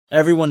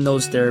Everyone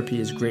knows therapy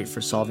is great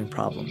for solving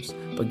problems,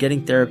 but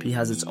getting therapy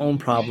has its own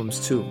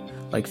problems too,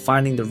 like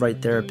finding the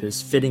right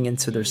therapist, fitting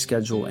into their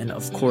schedule, and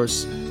of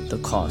course,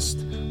 the cost.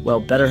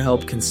 Well,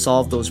 BetterHelp can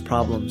solve those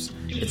problems.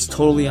 It's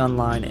totally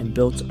online and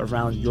built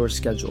around your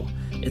schedule.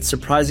 It's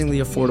surprisingly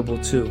affordable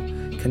too.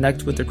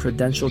 Connect with a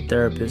credentialed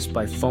therapist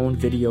by phone,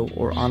 video,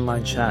 or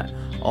online chat,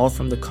 all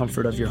from the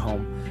comfort of your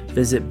home.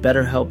 Visit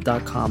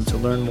BetterHelp.com to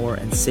learn more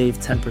and save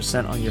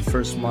 10% on your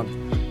first month.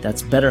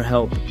 That's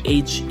BetterHelp,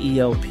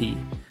 H-E-L-P.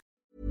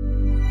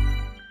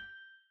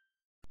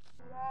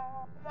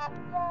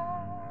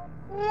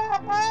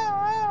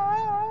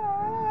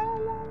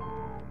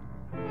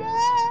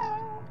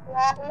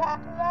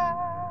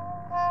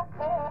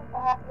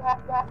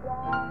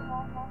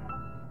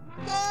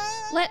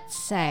 Let's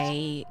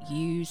say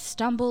you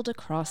stumbled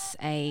across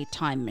a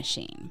time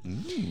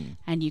machine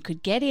and you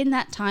could get in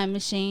that time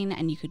machine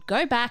and you could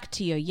go back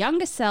to your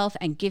younger self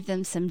and give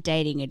them some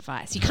dating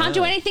advice. You can't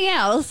do anything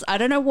else. I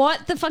don't know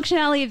what the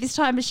functionality of this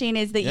time machine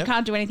is that you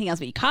can't do anything else,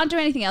 but you can't do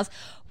anything else.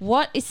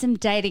 What is some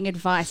dating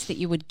advice that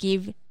you would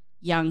give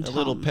young Tom? A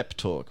little pep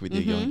talk with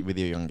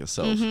your younger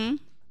self.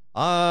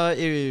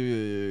 It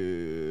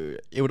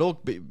would all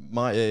be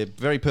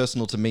very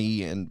personal to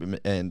me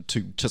and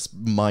to just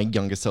my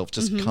younger self.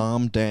 Just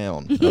calm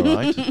down, all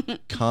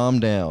right? Calm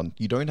down.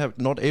 You don't have.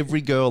 Not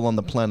every girl on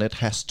the planet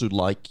has to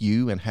like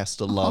you and has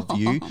to love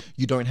you.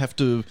 You don't have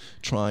to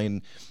try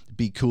and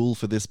be cool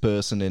for this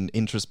person and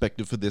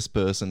introspective for this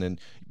person, and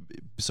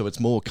so it's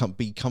more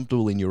be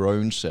comfortable in your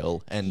own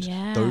shell, and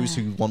those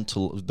who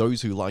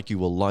like you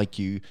will like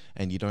you,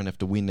 and you don't have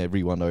to win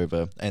everyone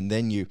over. And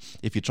then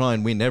if you try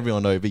and win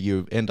everyone over,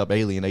 you end up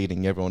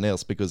alienating everyone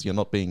else because you're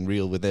not being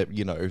real with that.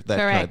 You know,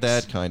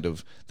 that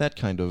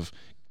kind of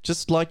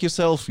just like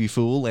yourself, you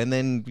fool, and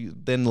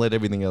then let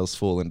everything else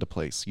fall into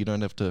place. You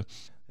don't have to.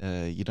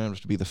 You don't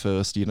have to be the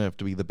first. You don't have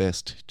to be the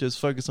best. Just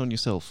focus on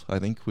yourself, I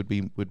think, would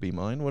be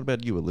mine. What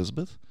about you,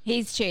 Elizabeth?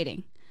 He's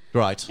cheating.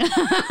 Right.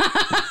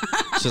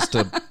 just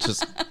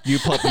you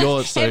pop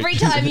your... So, every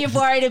time you're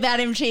worried about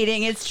him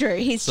cheating, it's true.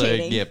 He's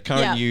cheating. Yeah,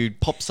 current you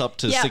pops up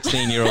to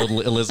 16-year-old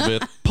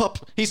Elizabeth. Pop,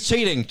 he's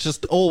cheating.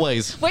 Just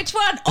always. Which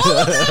one? All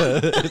of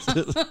them.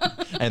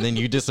 And then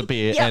you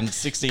disappear, and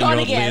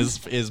 16-year-old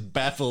Liz is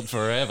baffled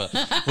forever.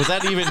 Was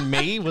that even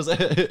me? Who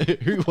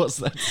was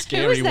that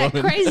scary woman?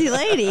 Who was that crazy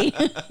lady?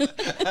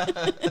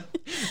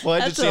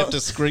 Why did she have to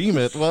scream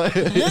it? Why?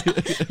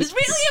 It's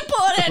really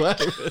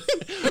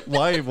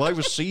important. Why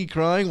was she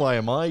crying? Why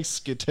am I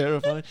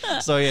terrified?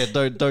 So yeah,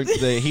 don't.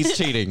 He's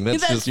cheating.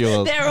 That's just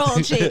yours. They're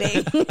all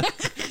cheating.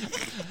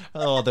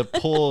 Oh, the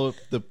poor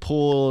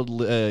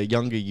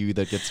younger you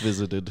that gets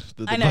visited.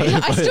 I know.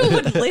 I still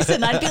wouldn't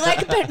listen. I'd be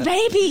like, but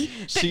maybe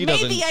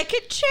I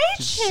could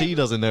change him. She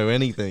doesn't know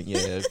anything.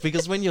 Yeah,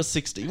 because when you're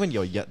 60, when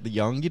you're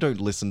young, you don't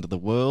listen to the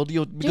world.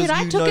 Dude,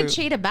 I took a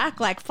cheater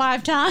back like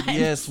 5 times.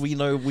 Yes, we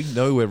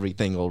know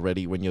everything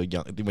already when you're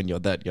young. When you're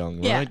that young,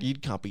 right? Yeah. You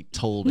can't be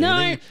told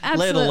anything.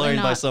 Absolutely let alone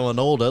not. by someone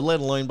older.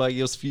 Let alone by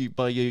your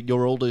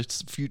older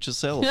future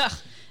self. Ugh.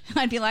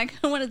 I'd be like,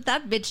 what does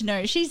that bitch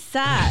know? She's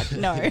sad.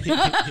 No.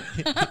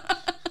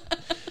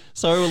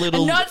 So a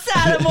little... I'm not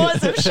sad, I'm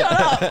awesome. Shut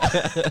up.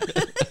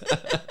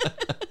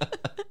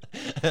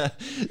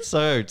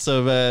 So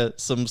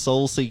some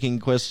soul-seeking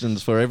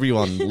questions for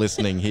everyone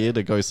listening here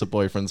to Ghosts of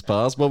Boyfriends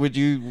Past. What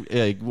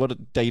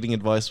dating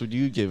advice would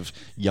you give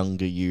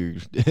younger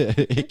you?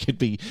 It could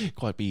be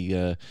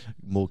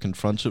more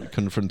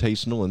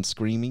confrontational and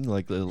screaming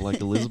like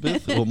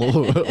Elizabeth, or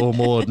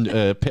more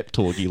pep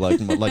talky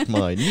like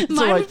mine. It's Mine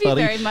all right, would be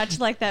buddy. very much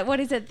like that. What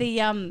is it?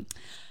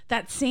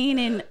 That scene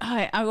in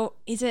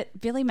is it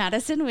Billy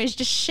Madison where he's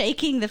just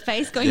shaking the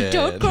face going,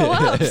 don't grow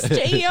up,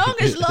 stay young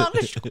as long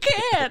as you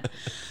can.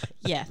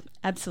 Yeah,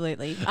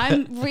 absolutely.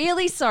 I'm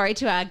really sorry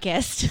to our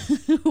guest.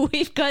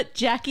 We've got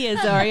Jackie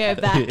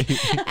Azorio back,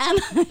 and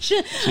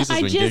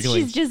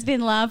she's just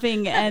been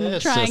laughing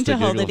and trying to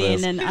hold it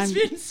in, and It's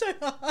been so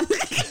hard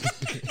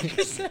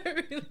because that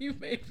really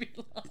made me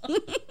laugh.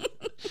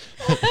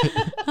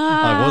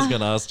 I was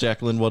going to ask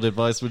Jacqueline what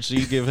advice would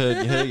she give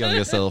her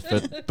younger self,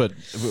 but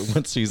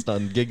once she's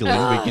done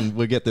giggling,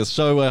 we'll get this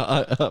show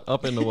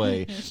up and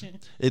away.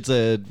 It's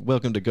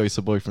welcome to Ghosts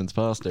of Boyfriends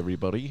Past,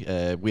 everybody.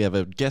 We have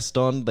a guest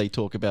on. They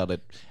talk about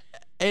it.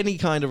 Any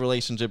kind of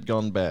relationship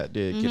gone bad.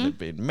 Could have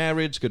been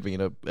marriage, could be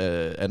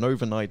an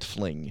overnight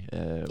fling.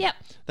 Yep.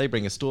 They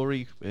bring a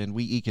story and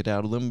we eke it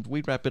out of them.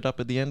 We wrap it up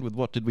at the end with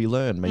what did we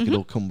learn? Make it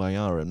all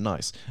kumbaya and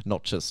nice.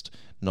 Not just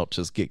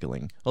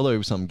giggling.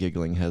 Although some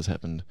giggling has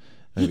happened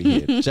over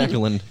here.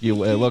 Jacqueline,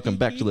 you're welcome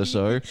back to the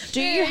show.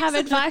 Do you have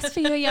advice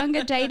for your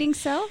younger dating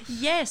self?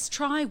 Yes,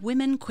 try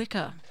women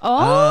quicker.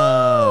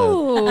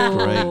 Oh,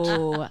 great.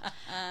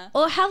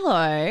 Well,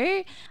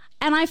 hello.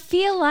 And I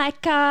feel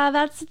like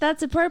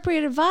that's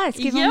appropriate advice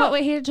given what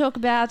we're here to talk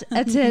about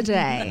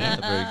today.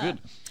 Very good.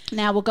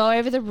 Now we'll go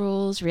over the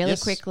rules really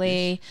Yes,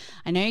 quickly.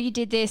 I know you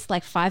did this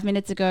like 5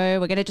 minutes ago.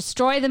 We're going to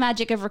destroy the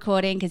magic of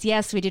recording because,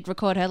 yes, we did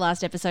record her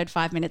last episode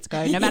 5 minutes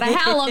ago, no matter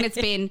how long it's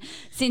been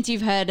since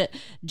you've heard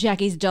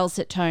Jackie's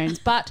dulcet tones.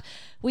 But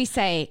we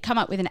say come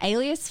up with an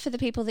alias for the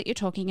people that you're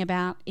talking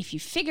about. If you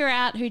figure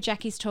out who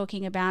Jackie's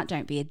talking about,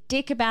 don't be a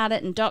dick about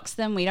it and dox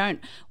them.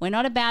 We're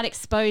not about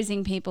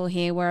exposing people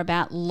here. We're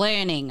about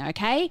learning,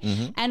 okay?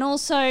 And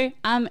also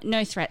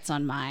no threats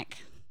on mic.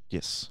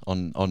 Yes,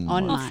 on On mic.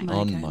 mic. On Off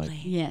mic mic.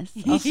 only. Yes,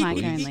 off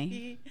mic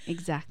only.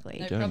 Exactly.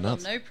 No Go problem.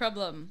 nuts. No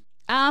problem.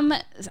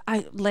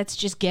 Let's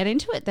just get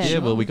into it then. Yeah,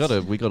 well, we got a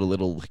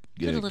little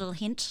Got a little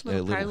hint,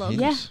 little little prologue.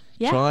 hint. Yeah,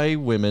 yeah. Try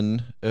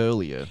women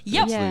earlier.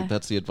 Yep. Yeah.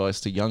 That's the advice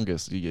to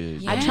youngest.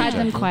 I tried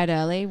them quite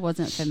early.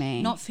 Wasn't for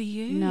me. Not for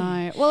you.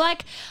 No. Well,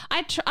 like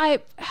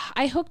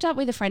I hooked up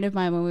with a friend of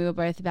mine when we were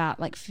both about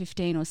like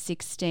 15 or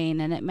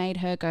 16, and it made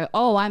her go,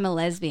 "Oh, I'm a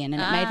lesbian,"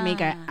 and it made me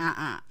go,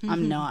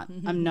 I'm not.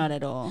 I'm not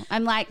at all.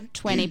 I'm like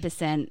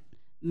 20%.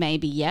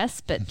 Maybe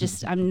yes, but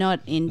just I'm not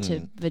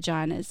into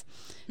vaginas.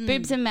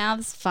 Boobs and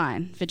mouths,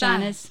 fine.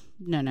 Vaginas,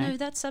 no. No,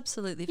 that's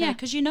absolutely fair. Yeah.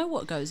 Because you know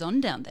what goes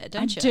on down there, I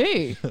don't you?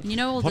 do. You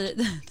know all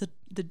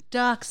the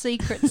dark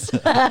secrets.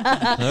 No,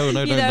 and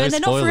no they're not for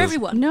spoilers.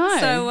 everyone. No,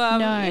 So,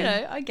 no. you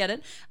know, I get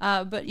it.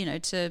 But, you know,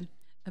 to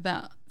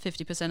about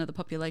 50% of the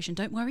population,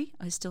 don't worry.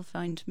 I still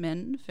find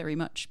men very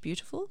much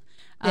beautiful.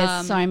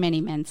 There's so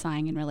many men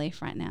sighing in relief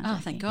right now. Oh,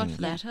 Jackie. thank God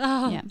for that.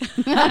 Oh. Yeah.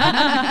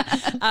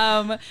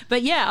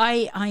 But yeah,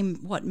 I'm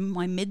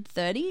my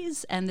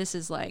mid-30s, and this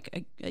is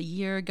like a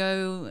year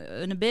ago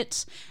and a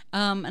bit.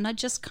 And I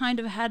just kind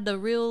of had a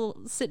real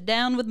sit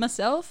down with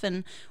myself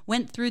and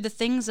went through the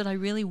things that I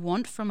really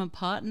want from a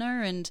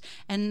partner,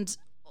 and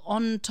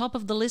on top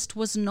of the list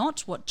was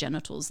not what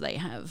genitals they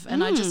have.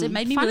 And it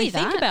made me funny really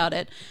think that. about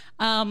it.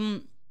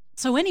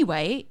 So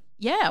anyway,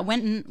 yeah, I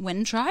went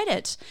and tried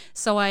it.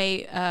 So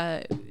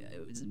I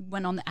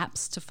went on the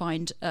apps to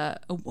find a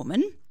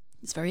woman.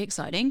 It's very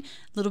exciting.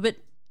 A little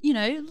bit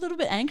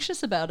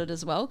anxious about it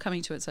as well,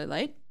 coming to it so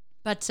late.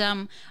 But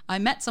I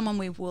met someone,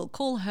 we will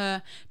call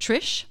her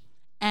Trish,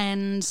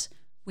 and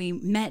we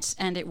met,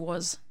 and it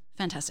was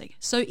fantastic.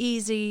 So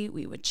easy.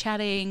 We were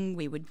chatting.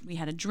 We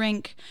had a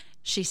drink.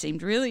 She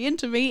seemed really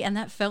into me, and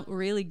that felt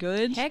really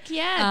good. Heck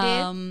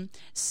yeah, dude.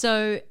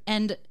 So,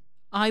 and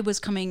I was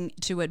coming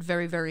to it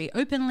very, very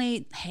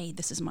openly. Hey,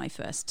 this is my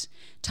first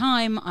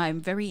time. I'm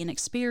very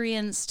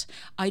inexperienced.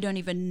 I don't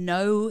even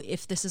know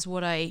if this is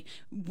what I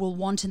will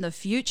want in the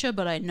future,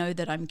 but I know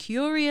that I'm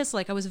curious.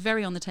 Like, I was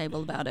very on the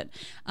table about it.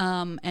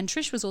 And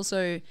Trish was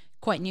also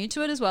quite new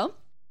to it as well.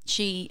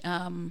 She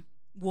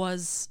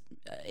was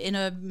in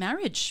a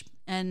marriage,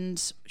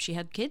 and she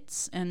had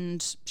kids,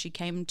 and she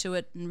came to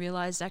it and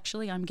realized,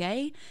 actually, I'm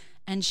gay.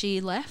 And she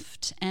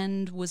left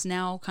and was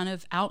now kind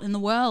of out in the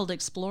world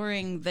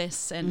exploring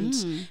this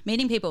and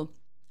meeting people.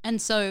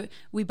 And so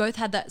we both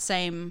had that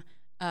same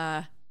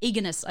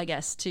eagerness, I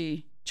guess,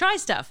 to try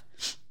stuff.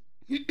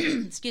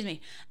 Excuse me.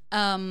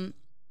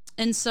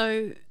 And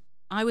so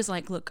I was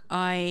like, look,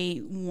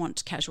 I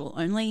want casual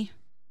only.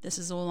 This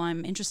is all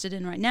I'm interested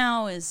in right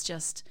now, is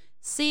just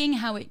seeing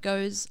how it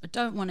goes. I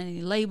don't want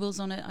any labels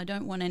on it. I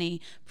don't want any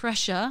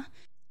pressure.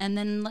 And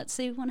then let's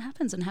see what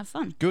happens and have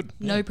fun. Good.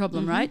 No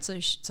problem, right? So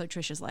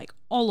Trisha's like,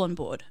 all on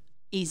board.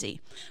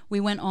 Easy. We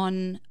went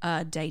on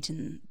a date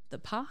in the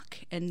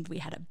park, and we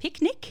had a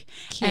picnic.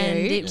 Cute. And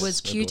it was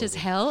Yes, cute as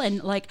adorable. hell.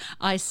 And like,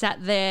 I sat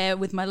there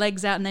with my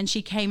legs out, and then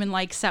she came and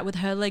like sat with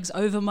her legs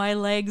over my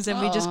legs,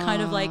 and we just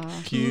kind of like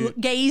Cute.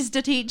 gazed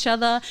at each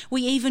other.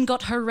 We even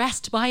got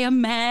harassed by a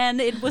man.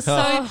 It was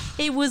so,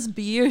 it was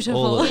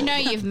beautiful. All the- You know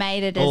you've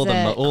made it as all the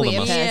a all the queer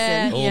must-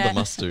 person. all the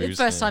must-dos,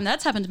 First yeah. time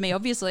that's happened to me,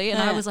 obviously.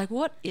 And I Yeah. was like,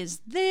 what is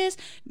this?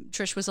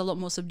 Trish was a lot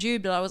more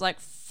subdued, but I was like,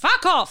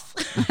 fuck off.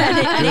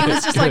 and he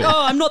was just like,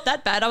 oh, I'm not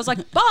that bad. I was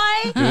like,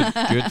 bye.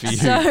 Good for you.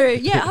 So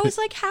yeah, I was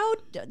like,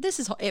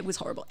 it was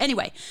horrible.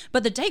 Anyway,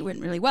 but the date went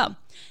really well.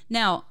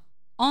 Now,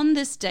 on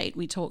this date,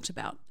 we talked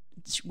about,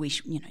 do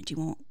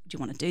you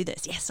want to do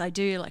this? Yes, I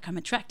do. Like, I'm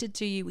attracted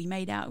to you. We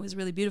made out. It was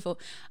really beautiful.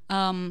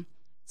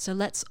 So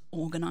let's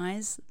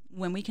organize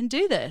when we can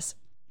do this.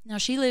 Now,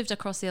 she lived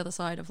across the other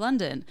side of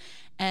London,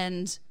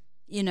 and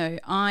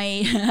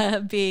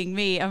I, being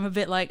me, I'm a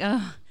bit like,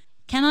 oh,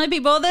 can I be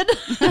bothered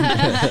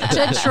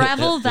to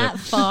travel that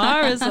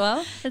far as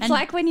well? It's And-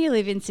 like when you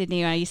live in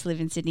Sydney, or I used to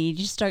live in Sydney, you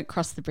just don't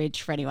cross the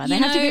bridge for anyone. They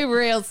You have to be know-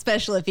 real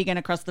special if you're going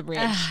to cross the bridge.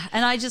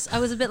 and I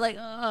was a bit like,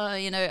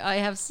 I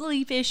have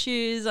sleep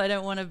issues. I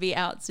don't want to be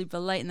out super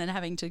late and then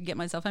having to get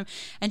myself home.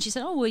 And she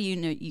said, oh, well,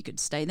 you could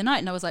stay the night.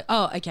 And I was like,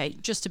 oh, okay,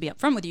 just to be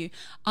upfront with you,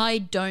 I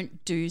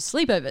don't do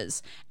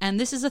sleepovers. And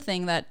this is a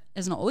thing that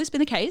has not always been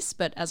the case,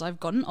 but as I've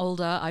gotten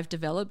older, I've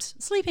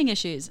developed sleeping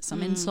issues,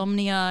 some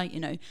insomnia,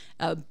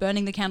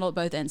 burning the candle at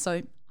both ends.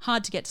 So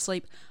hard to get to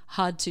sleep,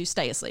 hard to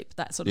stay asleep,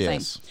 that sort of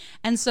Yes. thing.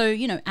 And so,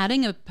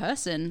 adding a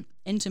person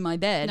into my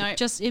bed, No.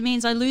 it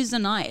means I lose the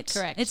night.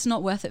 Correct. It's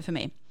not worth it for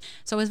me.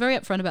 So I was very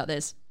upfront about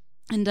this.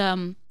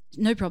 And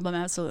no problem,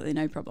 absolutely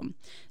no problem.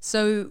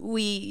 So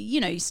we,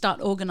 start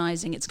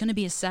organizing. It's going to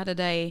be a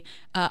Saturday.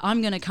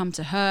 I'm going to come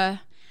to her.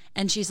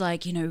 And she's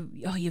like, you know,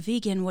 oh, you're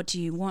vegan. What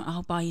do you want?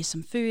 I'll buy you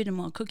some food and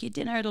we'll cook you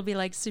dinner. It'll be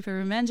like super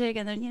romantic.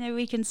 And then, you know,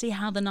 we can see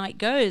how the night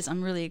goes.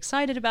 I'm really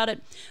excited about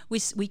it.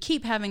 We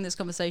keep having this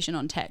conversation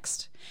on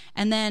text.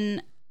 And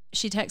then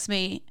she texts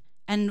me,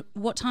 and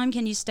what time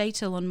can you stay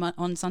till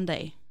on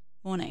Sunday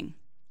morning?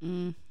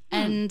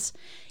 And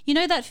you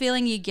know that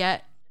feeling you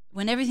get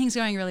when everything's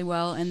going really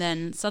well and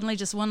then suddenly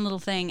just one little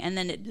thing and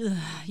then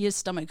your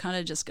stomach kind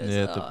of just goes,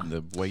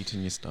 the weight in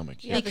your stomach.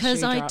 Yeah.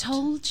 because the shoe I dropped.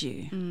 told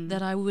you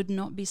that I would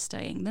not be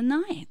staying the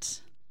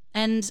night.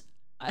 And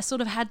I sort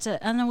of had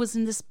to, and I was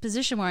in this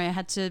position where I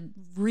had to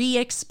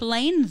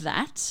re-explain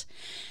that.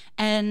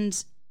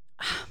 And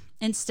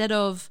instead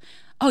of,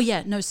 oh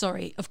yeah, no,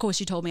 sorry, of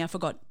course you told me, I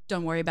forgot,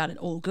 don't worry about it,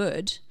 all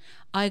good.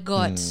 I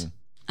got,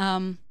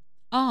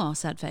 oh,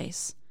 sad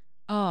face.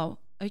 Oh,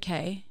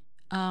 okay.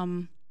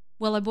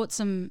 Well, I bought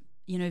some,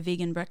 you know,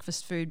 vegan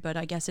breakfast food, but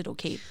I guess it'll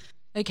keep.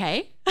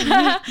 Okay.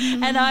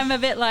 And I'm a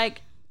bit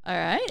like, all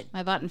right.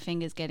 My button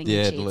finger's getting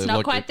Yeah, itchy. It's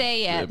not quite there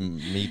yet.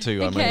 Me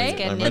too.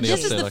 Okay. I'm But only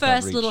this is upset the I can't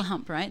first reach. little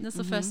hump, right? That's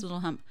the first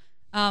little hump.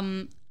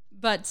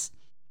 But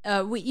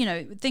we, you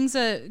know, things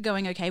are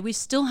going okay. We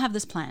still have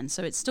this plan,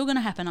 so it's still going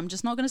to happen. I'm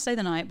just not going to stay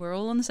the night. We're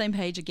all on the same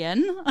page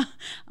again.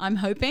 I'm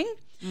hoping,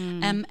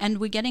 and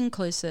we're getting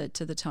closer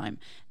to the time.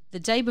 The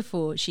day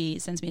before, she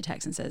sends me a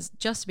text and says,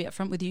 "Just to be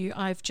upfront with you,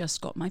 I've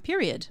just got my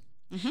period."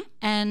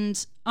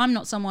 And I'm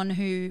not someone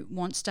who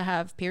wants to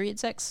have period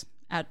sex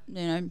with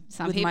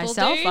people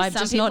myself. do, I'm some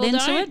just not people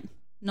into don't. it.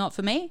 Not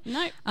for me.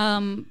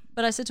 No.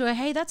 But I said to her,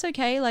 hey, that's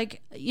okay.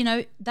 Like, you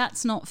know,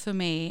 that's not for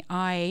me.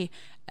 I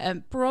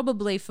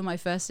probably for my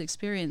first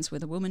experience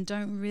with a woman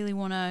don't really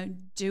want to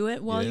do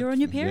it while you're on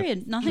your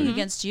period. Nothing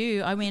against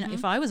you. I mean,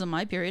 if I was on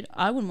my period,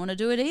 I wouldn't want to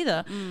do it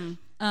either.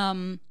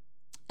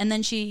 And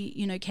then she,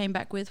 you know, came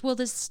back with, well,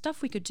 there's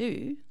stuff we could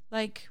do.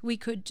 Like we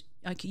could,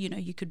 like, you know,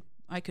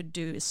 I could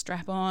do a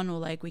strap on, or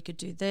like we could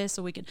do this,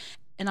 or we could.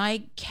 And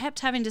I kept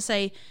having to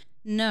say,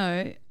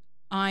 no,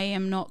 I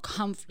am not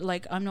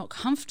I'm not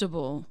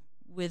comfortable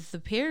with the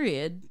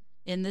period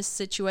in this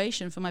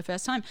situation for my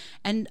first time.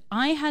 And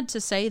I had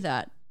to say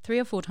that 3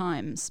 or 4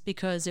 times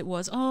because it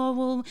was, oh,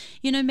 well,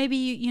 you know, maybe,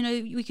 you know,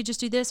 we could just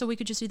do this or we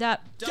could just do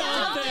that.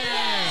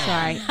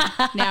 Sorry.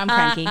 Now I'm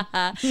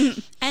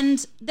cranky.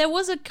 And there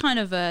was a kind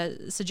of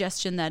a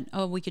suggestion that,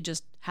 oh, we could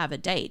just have a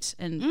date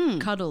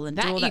and cuddle and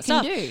do all you that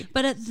can stuff. do.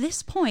 But at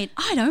this point,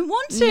 I don't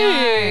want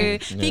to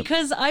No.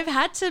 because I've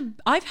had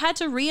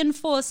to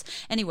reinforce.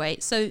 Anyway,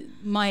 so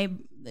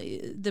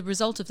the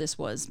result of this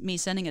was me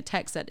sending a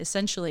text that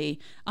essentially,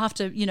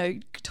 after, you know,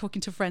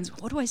 talking to friends,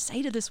 what do I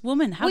say to this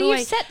woman? How Well, do you've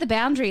I set the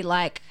boundary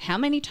like how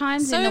many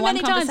times so in the one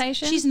many times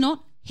conversation? she's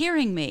not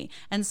hearing me.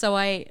 And so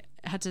I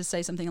had to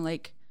say something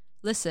like,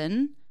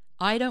 listen,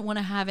 I don't want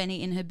to have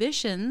any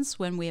inhibitions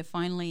when we are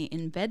finally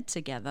in bed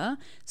together,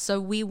 so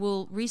we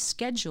will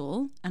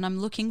reschedule, and I'm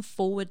looking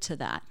forward to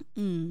that,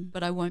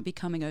 but I won't be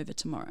coming over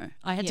tomorrow.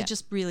 I had to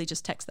just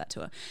text that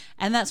to her.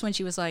 And that's when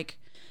she was like,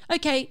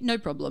 okay, no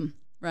problem,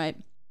 right?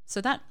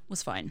 So that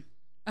was fine.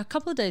 A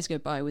couple of days go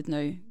by with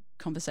no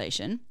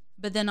conversation,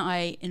 but then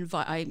I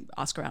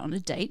ask her out on a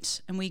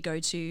date, and we go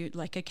to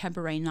like a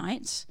cabaret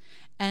night,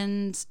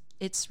 and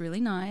it's really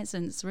nice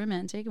and it's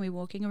romantic, and we're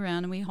walking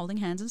around and we're holding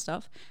hands and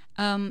stuff.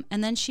 And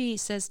then she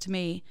says to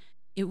me,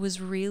 it was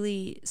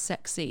really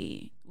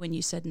sexy when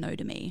you said no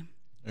to me.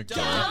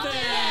 Okay.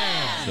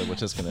 So we're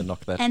just going to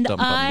knock that And dump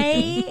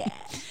button.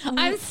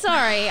 I'm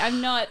sorry. I'm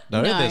not.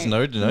 No, there's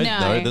no,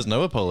 there's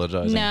no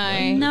apologizing.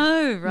 No.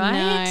 No,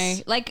 right?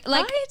 No. Like,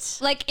 Right?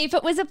 like if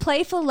it was a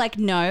playful, like,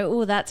 no,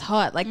 oh, that's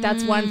hot. Like,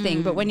 that's one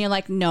thing. But when you're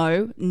like,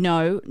 no,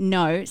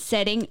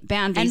 setting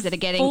boundaries that are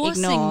getting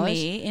forcing ignored.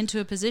 me into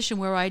a position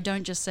where I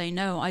don't just say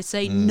no, I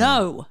say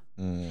no.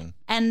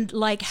 And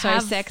like So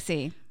have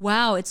sexy.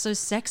 Wow, it's so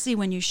sexy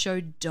when you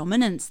show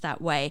dominance that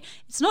way.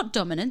 It's not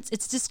dominance,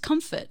 it's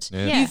discomfort.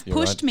 Yeah, You've you're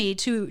pushed right. me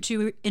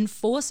to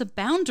enforce a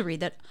boundary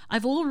that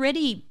I've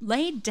already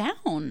laid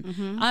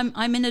down.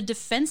 I'm in a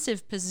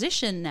defensive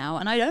position now,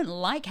 and I don't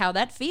like how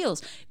that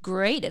feels.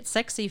 Great, it's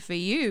sexy for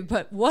you,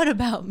 but what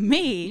about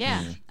me?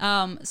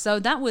 Yeah. So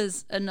that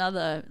was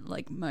another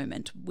like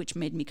moment which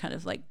made me kind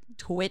of like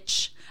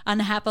twitch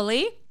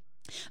unhappily.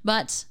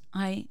 But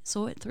I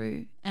saw it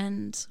through,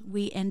 and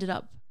we ended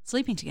up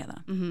sleeping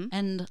together.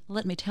 And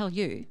let me tell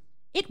you,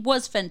 it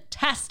was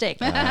fantastic.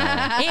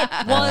 It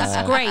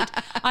was great.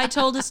 I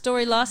told a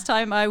story last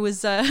time I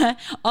was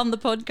on the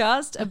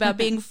podcast about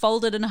being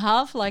folded in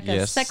half like a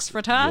Yes. sex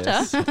frittata.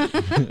 Yes.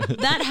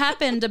 That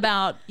happened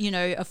about, you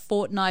know, a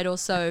fortnight or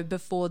so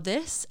before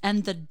this,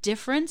 and the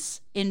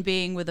difference in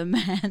being with a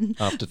man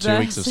After 2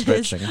 weeks of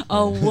versus stretching.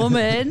 a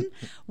woman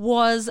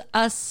was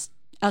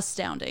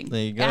astounding.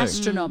 There you go.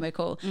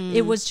 Astronomical.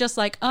 It was just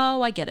like,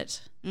 oh, I get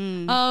it.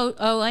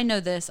 Oh, I know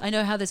this. I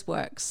know how this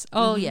works.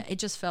 Oh, yeah. It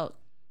just felt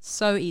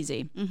so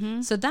easy.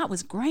 So that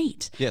was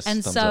great. Yes,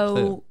 and thumbs up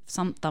so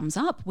some thumbs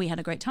up. We had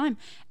a great time.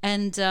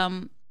 And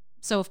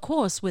so, of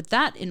course, with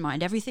that in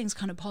mind, everything's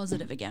kind of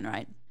positive again,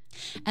 right?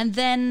 And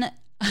then,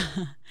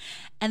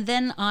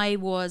 I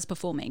was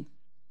performing,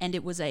 and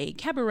it was a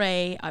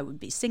cabaret. I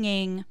would be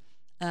singing.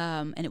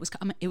 and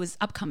it was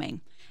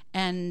upcoming.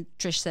 And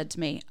Trish said to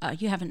me,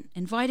 "You haven't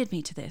invited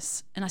me to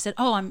this." And I said,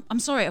 "Oh, I'm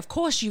sorry. Of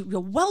course,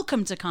 you're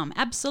welcome to come.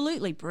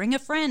 Absolutely, bring a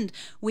friend.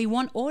 We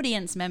want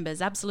audience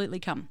members. Absolutely,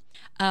 come.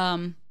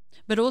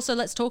 But also,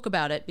 let's talk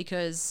about it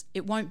because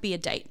it won't be a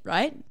date,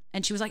 right?"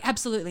 And she was like,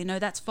 "Absolutely, no,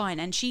 that's fine."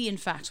 And she, in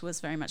fact, was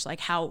very much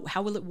like, "How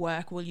will it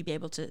work? Will I be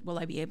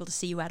able to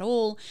see you at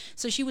all?"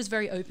 So she was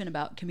very open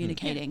about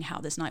communicating how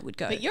this night would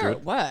go. But you're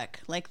at work.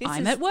 Like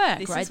I'm at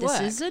work, right? This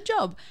is a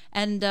job,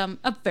 and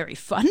a very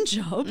fun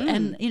job,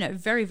 and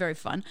very, very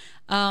fun.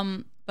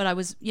 But I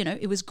was,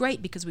 it was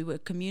great because we were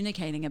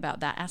communicating about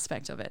that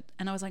aspect of it,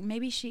 and I was like,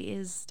 maybe she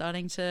is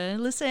starting to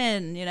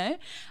listen,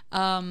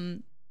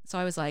 So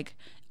I was like,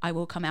 I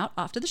will come out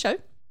after the show.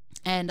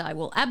 And I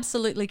will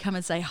absolutely come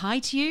and say hi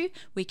to you.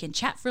 We can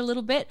chat for a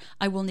little bit.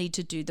 I will need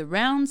to do the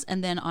rounds,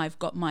 and then I've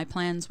got my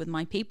plans with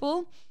my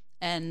people,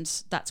 and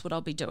that's what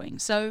I'll be doing.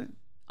 So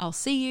I'll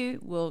see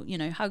you. We'll,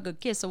 hug or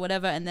kiss or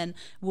whatever, and then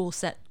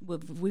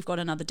we've got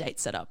another date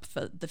set up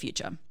for the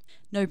future.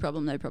 No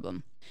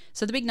problem.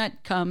 So the big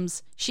night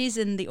comes. She's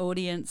in the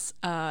audience.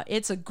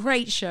 It's a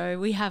great show.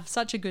 We have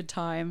such a good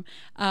time.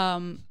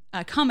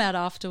 I come out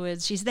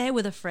afterwards. She's there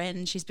with a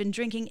friend. She's been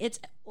drinking.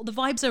 The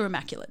vibes are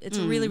immaculate. It's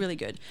really, really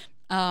good.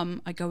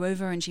 I go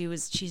over and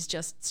she's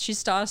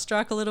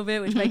starstruck a little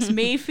bit, which makes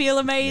me feel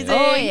amazing.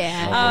 Oh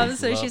yeah.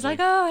 So she's like,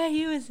 "Oh,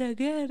 you were so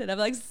good," and I'm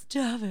like,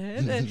 "Stop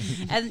it!"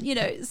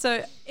 and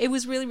so it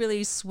was really,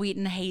 really sweet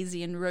and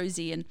hazy and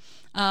rosy,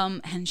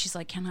 and she's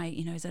like, "Can I?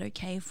 Is it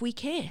okay if we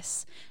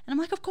kiss?" And I'm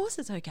like, "Of course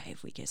it's okay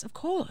if we kiss. Of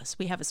course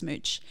we have a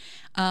smooch."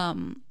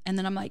 And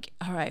then I'm like,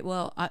 "All right,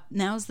 well,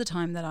 now's the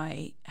time that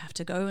I have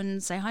to go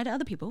and say hi to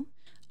other people.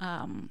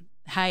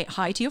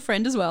 Hi to your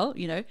friend as well.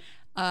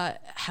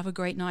 Have a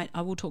great night.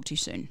 I will talk to you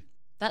soon."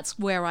 That's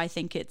where I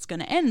think it's going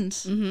to end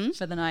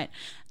for the night.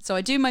 So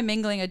I do my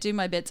mingling, I do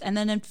my bits, and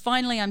then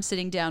finally I'm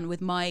sitting down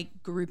with my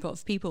group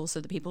of people. So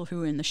the people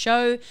who are in the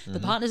show, the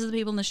partners of the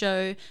people in the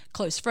show,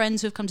 close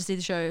friends who have come to see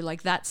the show,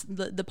 like that's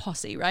the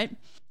posse, right?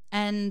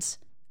 And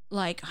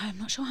like, I'm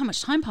not sure how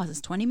much time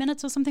passes, 20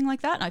 minutes or something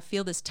like that. And I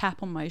feel this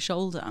tap on my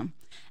shoulder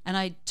and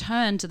I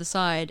turn to the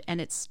side and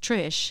it's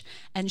Trish,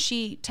 and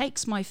she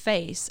takes my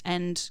face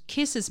and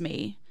kisses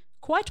me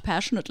quite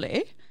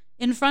passionately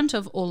in front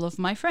of all of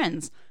my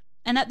friends.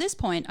 And at this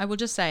point, I will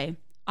just say,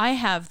 I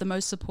have the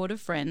most supportive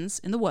friends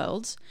in the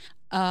world.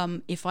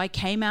 If I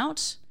came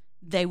out,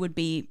 they would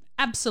be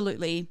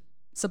absolutely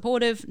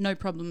supportive, no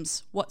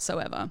problems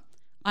whatsoever.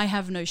 I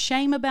have no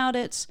shame about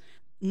it,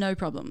 no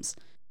problems.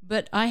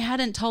 But I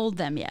hadn't told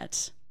them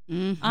yet.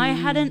 I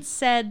hadn't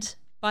said,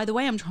 "By the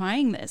way, I'm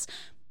trying this."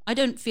 I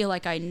don't feel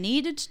like I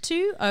needed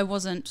to. I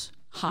wasn't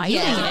hiding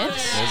it.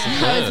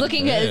 I was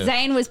looking at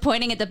Zane was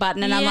pointing at the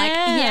button, and I'm like,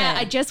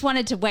 I just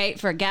wanted to wait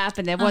for a gap,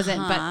 and there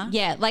wasn't. But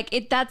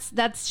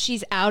that's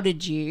she's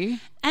outed you,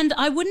 and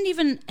I wouldn't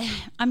even.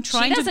 I'm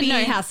trying to be. She doesn't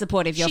know how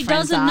supportive your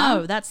friends are. She doesn't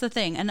know. That's the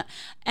thing, and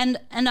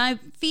I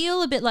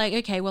feel a bit like,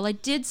 okay, well, I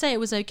did say it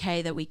was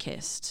okay that we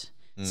kissed,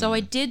 so I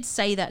did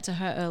say that to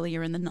her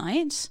earlier in the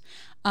night.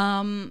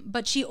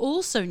 But she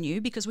also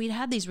knew, because we'd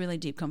had these really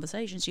deep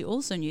conversations, she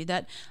also knew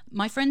that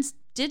my friends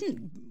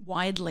didn't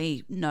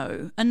widely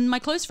know, and my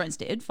close friends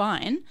did,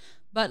 fine,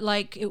 but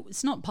like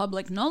it's not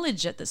public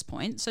knowledge at this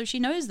point, so she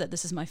knows that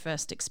this is my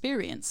first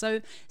experience.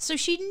 So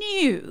she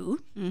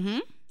knew,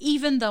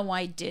 even though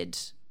I did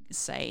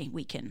say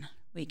we can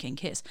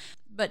kiss.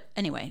 But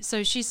anyway,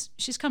 so she's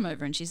come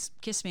over and she's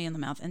kissed me in the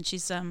mouth, and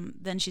she's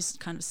then she's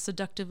kind of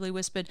seductively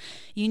whispered,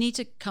 "You need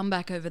to come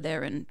back over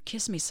there and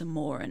kiss me some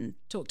more and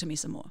talk to me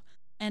some more."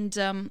 And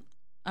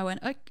I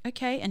went,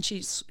 "Okay," and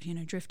she's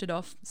drifted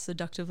off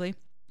seductively.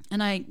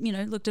 And I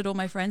looked at all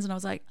my friends and I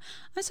was like,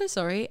 "I'm so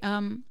sorry.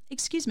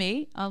 Excuse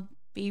me, I'll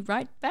be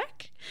right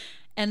back."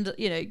 And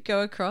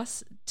go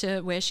across to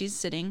where she's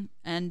sitting,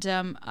 and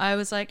I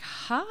was like,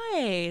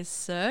 "Hi,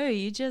 so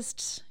you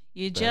just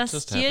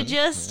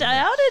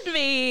outed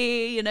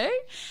me,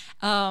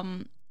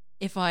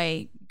 if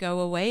I go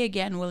away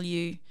again, will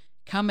you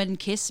come and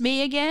kiss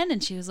me again?"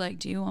 And she was like,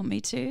 "Do you want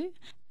me to?"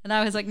 And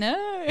I was like, "No."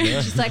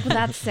 Yeah. She's like, "Well,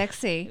 that's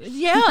sexy."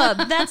 Yeah,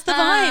 that's the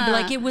vibe.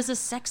 Like, it was a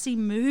sexy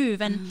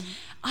move. And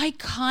I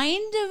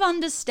kind of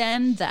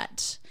understand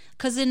that.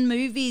 Because in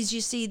movies,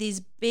 you see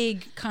these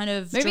big kind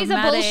of movies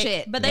dramatic, are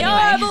bullshit, but they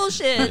are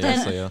bullshit.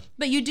 Yes, they are.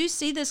 But you do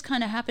see this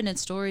kind of happen in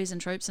stories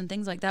and tropes and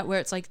things like that, where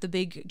it's like the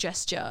big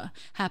gesture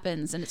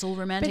happens and it's all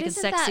romantic and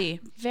sexy.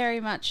 That very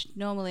much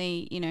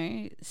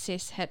normally,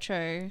 cis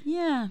hetero.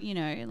 Yeah,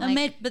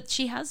 like. But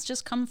she has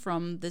just come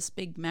from this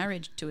big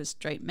marriage to a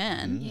straight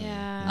man.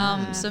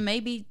 Yeah. So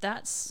maybe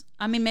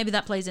maybe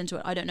that plays into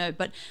it. I don't know.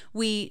 But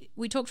we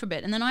talked for a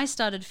bit, and then I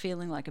started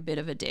feeling like a bit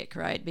of a dick,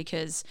 right?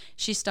 Because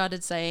she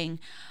started saying,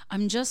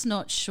 "I'm just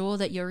not sure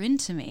that you're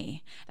into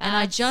me, and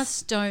I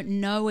just don't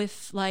know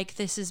if like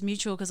this is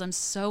mutual because I'm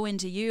so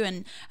into you,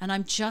 and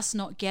I'm just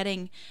not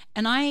getting."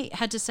 And I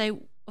had to say,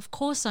 "Of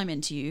course I'm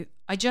into you.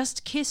 I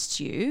just kissed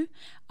you.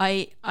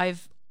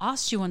 I've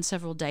asked you on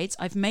several dates.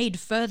 I've made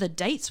further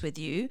dates with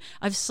you.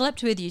 I've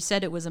slept with you,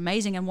 said it was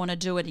amazing and want to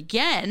do it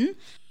again.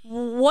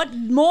 what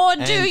more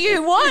do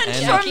you want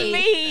from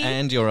me?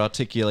 And you're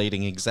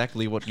articulating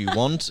exactly what you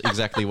want,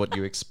 exactly what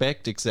you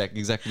expect,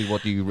 exactly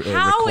what you require.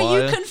 How are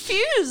you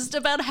confused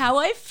about how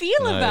I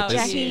feel about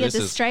Jackie, you? you're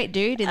the straight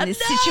dude in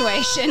this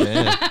situation.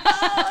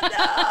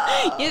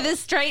 You're the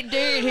straight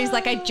dude who's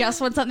like, I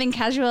just want something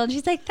casual. And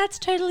she's like, that's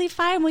totally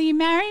fine. Will you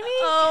marry me?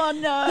 Oh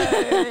no.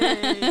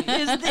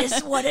 Is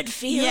this what it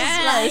feels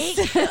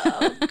like?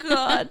 Oh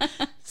God.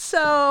 So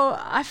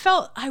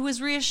I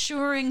was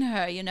reassuring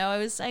her, I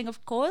was saying,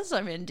 of course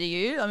I'm into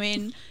you. I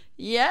mean,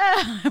 yeah,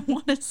 I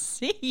want to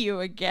see you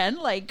again.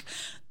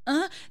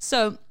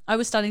 So I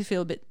was starting to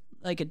feel a bit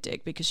like a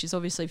dick because she's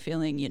obviously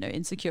feeling,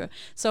 insecure.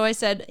 So I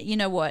said, you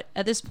know what,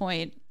 at this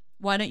point,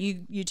 why don't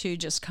you two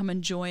just come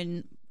and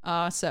join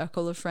our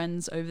circle of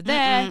friends over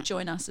there?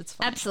 Join us, it's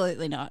fine.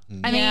 Absolutely not.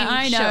 I mean,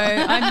 I know.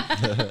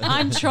 Sure.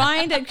 I'm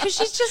trying to, because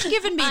she's just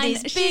given me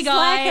these she's big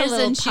like eyes, a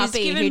little and she's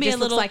puppy given who me just a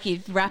little. looks like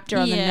you've wrapped her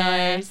on the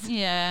nose.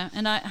 Yeah,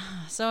 and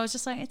so I was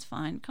just like, it's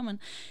fine, come on.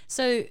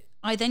 So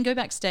I then go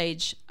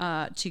backstage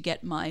to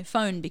get my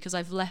phone because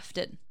I've left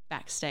it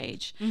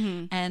backstage,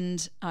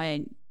 and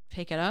I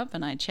pick it up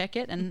and I check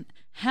it, and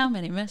how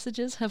many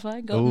messages have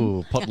I gotten?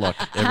 Ooh, potluck,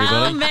 everybody.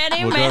 How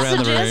many We'll go around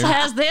the messages room.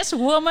 has this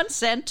woman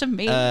sent to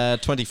me?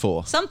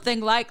 24. Something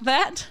like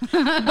that.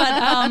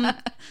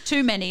 But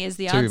too many is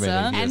the Too answer.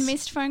 many, yes. And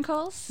missed phone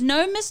calls?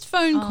 No missed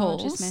phone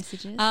calls. just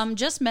messages?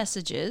 Just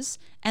messages.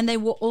 And they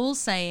were all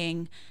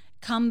saying,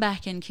 come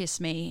back and kiss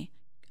me.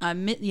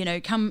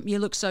 Come, you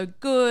look so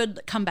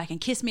good. Come back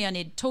and kiss me. I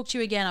need to talk to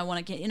you again. I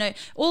want to get,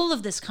 all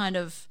of this kind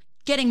of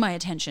getting my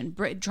attention,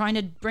 trying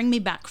to bring me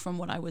back from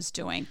what I was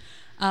doing.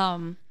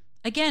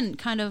 Again,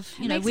 kind of,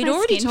 Makes we'd my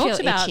already skin talked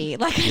feel about itchy.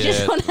 Like I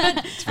just want to.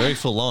 It's very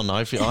full on.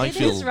 I feel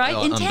is, right?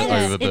 Intense.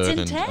 It's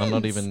overburdened. I'm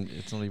not intense. even.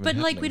 It's not even. But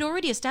happening. we'd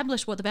already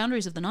established what the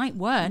boundaries of the night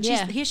were, and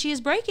Yeah. here she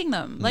is breaking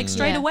them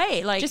straight Yeah.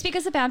 away. Just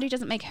because the boundary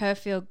doesn't make her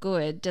feel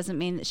good doesn't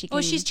mean that she can.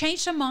 Well, she's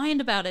changed her mind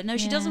about it. No,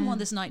 she doesn't Yeah. want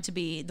this night to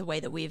be the way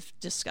that we've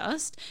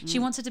discussed. She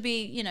wants it to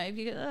be,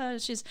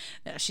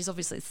 she's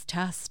obviously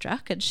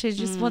starstruck, and she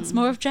just wants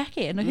more of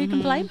Jackie, and who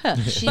can blame her?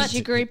 She's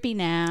your groupie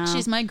now.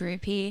 She's my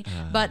groupie.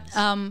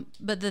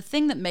 But the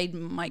thing that made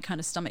my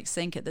kind of stomach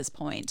sink at this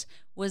point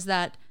was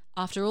that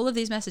after all of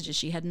these messages,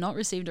 she had not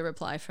received a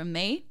reply from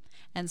me.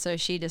 And so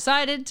she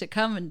decided to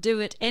come and do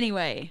it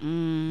anyway.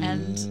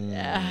 And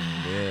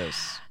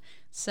yes.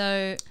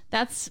 so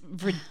That's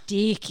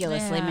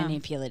ridiculously Yeah.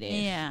 manipulative.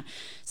 yeah.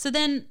 So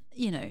then,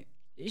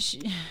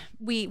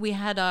 we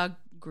had our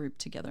group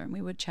together and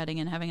we were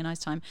chatting and having a nice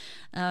time.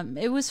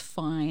 It was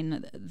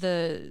fine.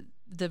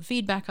 The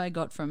feedback I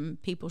got from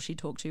people she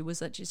talked to was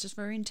that she's just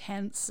very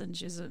intense and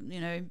she's a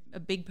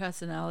big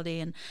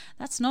personality, and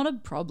that's not a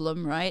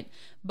problem, right?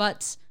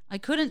 But I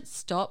couldn't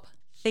stop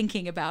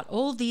thinking about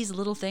all these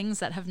little things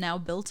that have now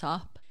built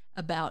up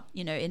about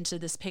into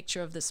this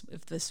picture of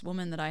this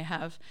woman that I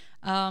have.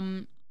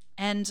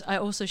 And I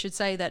also should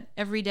say that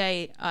every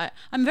day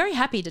I'm very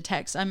happy to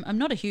text. I'm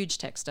not a huge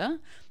texter.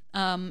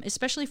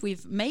 Especially if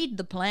we've made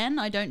the plan,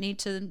 I don't need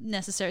to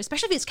necessarily,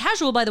 especially if it's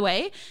casual, by the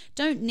way,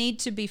 don't need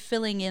to be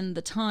filling in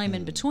the time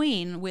in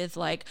between with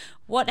like,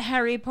 what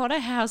Harry Potter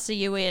house are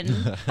you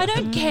in? I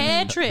don't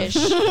care, Trish.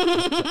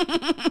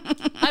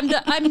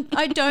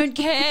 I don't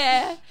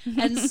care.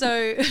 And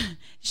so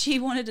she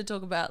wanted to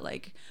talk about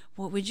like,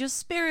 what would your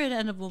spirit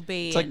animal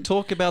be? It's like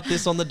talk about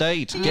this on the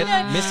date.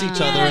 Miss each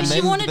other Yeah, and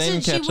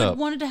she catch up.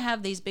 wanted to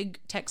have these big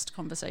text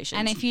conversations.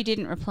 And if you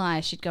didn't reply,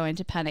 she'd go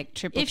into panic,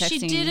 triple if texting.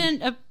 she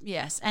didn't,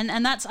 yes, and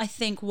that's I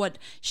think what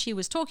she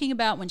was talking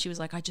about when she was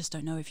like, I just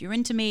don't know if you're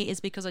into me, is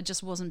because I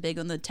just wasn't big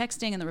on the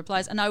texting and the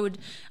replies, and I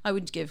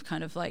would give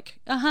kind of like,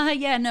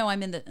 yeah, no,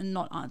 I'm in the, and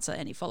not answer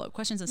any follow up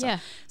questions and stuff. Yeah.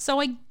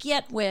 So I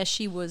get where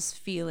she was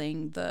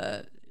feeling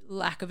the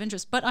lack of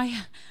interest, but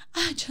I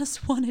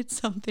just wanted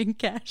something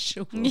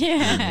casual.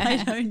 Yeah.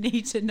 I don't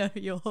need to know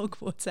your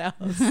Hogwarts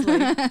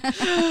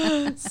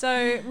house.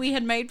 So we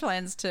had made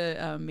plans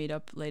to meet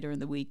up later in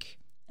the week,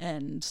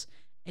 and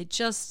it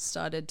just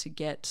started to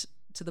get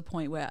to the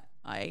point where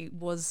I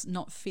was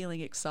not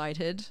feeling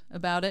excited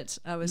about it.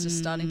 I was just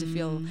starting to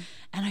feel,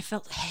 and I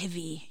felt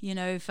heavy,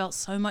 felt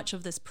so much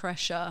of this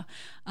pressure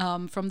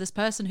from this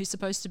person who's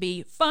supposed to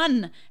be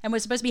fun, and we're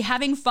supposed to be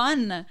having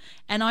fun,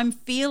 and I'm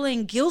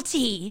feeling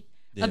guilty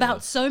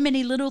about so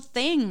many little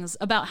things,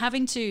 about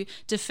having to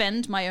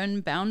defend my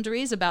own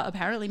boundaries, about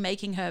apparently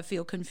making her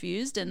feel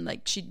confused and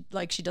like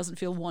she doesn't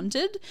feel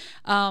wanted,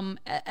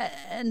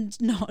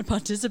 and not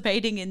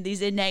participating in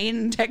these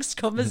inane text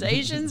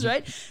conversations,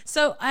 right?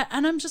 So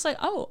I'm just like,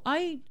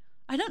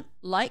 I don't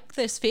like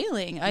this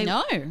feeling.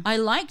 I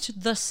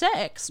liked the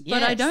sex,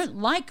 but I Yes. don't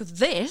like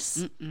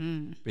this.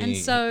 Being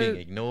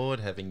ignored,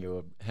 having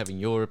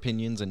your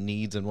opinions and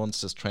needs and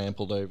wants just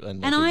trampled over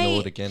and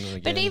ignored again and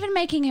again. But even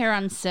making her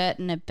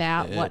uncertain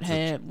about Yeah, what it's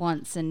her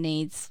wants and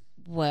needs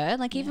were,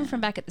 like even from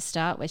back at the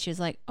start where she was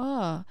like,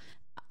 oh,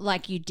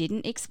 like you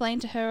didn't explain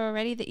to her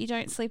already that you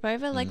don't sleep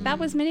over. Like that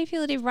was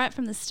manipulative right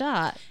from the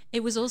start.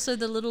 It was also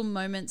the little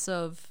moments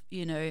of,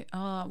 you know,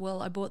 oh,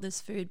 well, I bought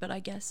this food, but I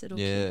guess it'll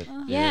Yeah. keep.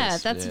 Yeah,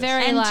 that's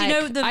very And like,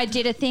 you know, I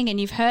did a thing and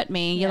you've hurt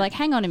me. You're like,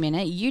 hang on a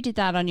minute. You did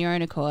that on your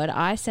own accord.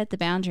 I set the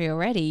boundary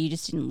already. You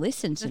just didn't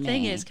listen to me. The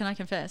thing is, can I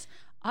confess,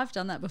 I've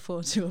done that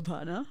before to a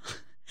partner.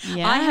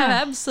 Yeah. I have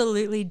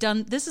absolutely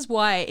done. This is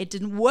why it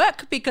didn't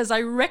work, because I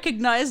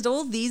recognized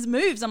all these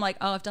moves. I'm like,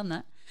 oh, I've done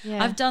that.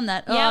 Yeah. I've done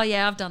that. Yep. Oh,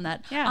 yeah, I've done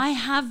that. Yeah. I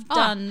have Oh,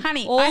 done.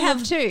 honey, all I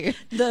have of too.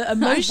 The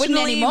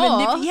emotionally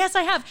anymore. Yes,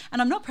 I have,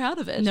 and I'm not proud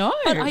of it. No.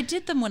 but I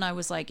did them when I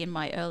was like in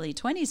my early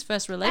 20s,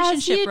 first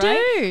relationship. you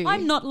right? do.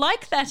 I'm not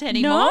like that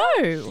anymore.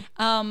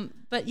 No.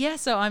 But yeah,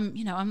 so I'm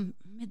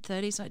mid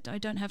 30s. I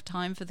don't have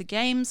time for the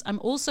games. I'm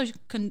also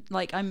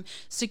I'm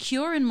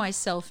secure in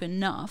myself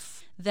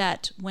enough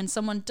that when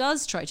someone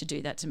does try to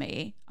do that to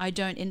me, I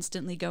don't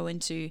instantly go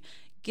into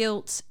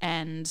guilt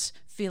and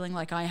feeling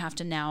like I have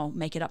to now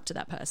make it up to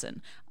that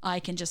person. I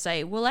can just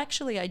say, well,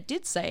 actually, I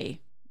did say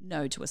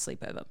no to a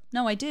sleepover.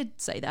 No, I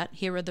did say that.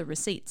 Here are the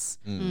receipts.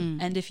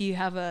 And if you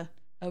have a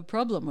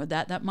problem with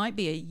that, that might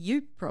be a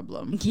you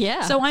problem.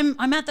 Yeah. So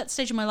I'm at that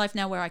stage of my life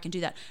now where I can do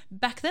that.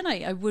 Back then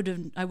I would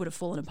have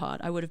fallen apart.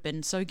 I would have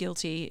been so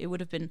guilty. It would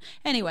have been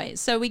anyway.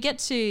 So we get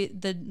to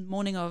the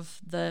morning of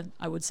the,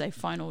 I would say,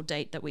 final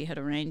date that we had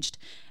arranged,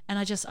 and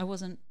I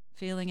wasn't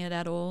feeling it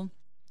at all.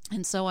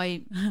 And so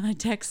I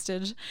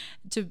texted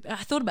I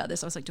thought about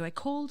this. I was like, do I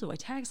call? Do I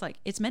text? Like,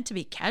 it's meant to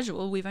be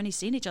casual. We've only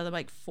seen each other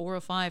like 4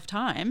 or 5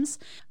 times.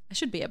 I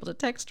should be able to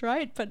text,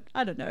 right? But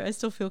I don't know. I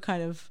still feel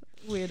kind of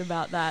weird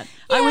about that.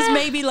 I was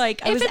maybe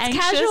like, I if was it's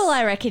anxious. casual,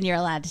 I reckon you're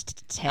allowed to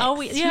text. Oh,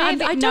 yeah,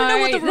 Maybe- I don't know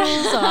what the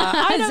rules are.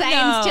 I don't Zane's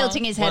know.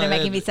 tilting his head and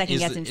making me second Is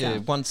guess it-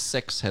 himself. once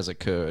sex has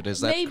occurred, is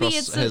that Maybe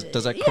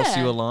does that cross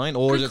you a line,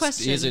 or Good is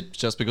question. it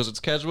just because it's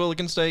casual, it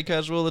can stay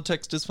casual? The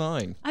text is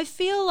fine. I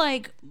feel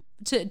like,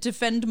 to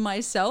defend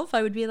myself,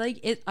 I would be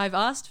like, I've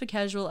asked for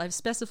casual, I've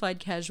specified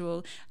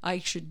casual, I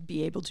should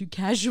be able to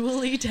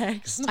casually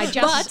text.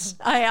 But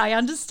I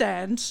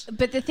understand.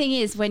 But the thing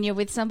is, when you're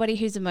with somebody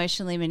who's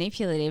emotionally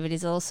manipulative, it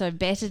is also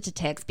better to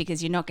text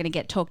because you're not going to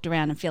get talked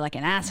around and feel like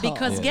an asshole.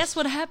 Because guess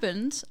what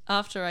happened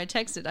after I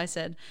texted? I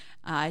said,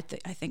 I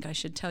think I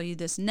should tell you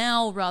this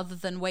now rather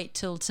than wait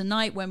till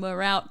tonight when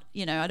we're out.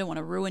 You know, I don't want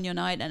to ruin your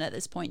night. And at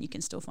this point, you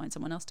can still find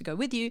someone else to go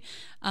with you.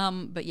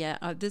 But yeah,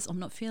 I'm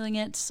not feeling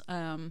it.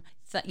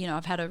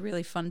 I've had a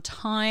really fun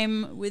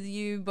time with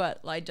you, but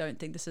I don't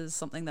think this is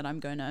something that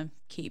I'm going to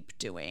keep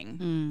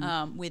doing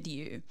with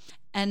you.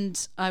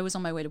 And I was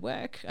on my way to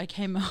work. I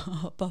came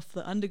up off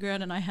the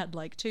underground and I had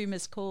like 2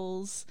 missed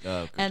calls.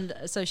 Oh, good. And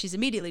so she's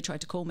immediately tried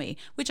to call me,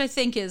 which I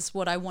think is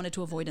what I wanted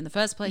to avoid in the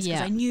first place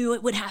because Yeah. I knew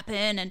it would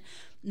happen. And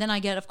then I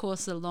get, of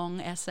course, a long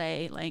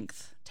essay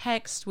length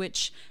text,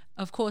 which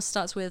of course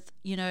starts with,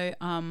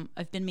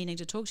 I've been meaning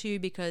to talk to you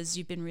because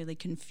you've been really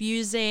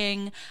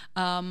confusing.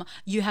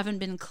 You haven't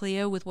been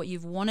clear with what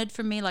you've wanted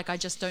from me. Like, I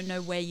just don't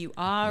know where you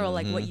are or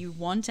like what you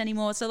want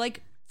anymore. So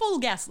like, full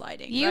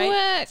gaslighting. You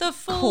right? were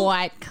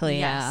quite clear.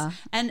 Yes.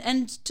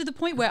 And to the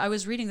point where I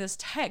was reading this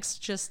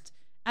text just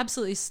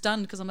absolutely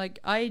stunned because I'm like,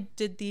 I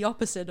did the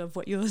opposite of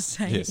what you were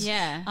saying. Yes.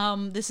 Yeah.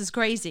 This is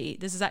crazy.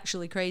 This is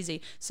actually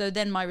crazy. So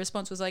then my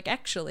response was like,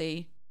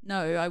 actually,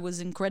 no, I was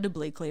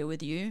incredibly clear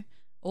with you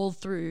all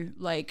through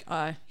like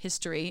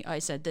history. I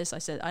said this,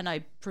 and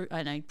I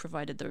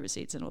provided the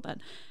receipts and all that.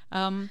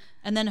 And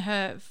then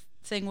her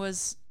thing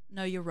was,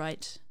 no, you're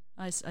right.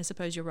 I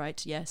suppose you're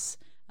right. Yes.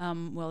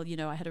 Well,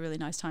 I had a really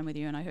nice time with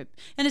you and I hope,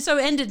 and so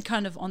it ended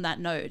kind of on that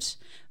note,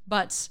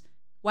 but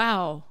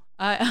wow,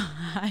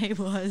 I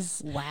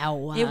was,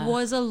 Wow. it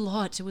was a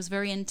lot. It was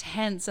very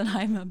intense and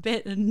I'm a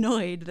bit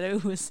annoyed that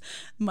it was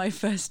my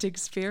first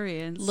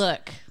experience.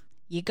 Look,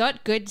 you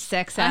got good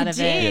sex out of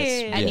did. it.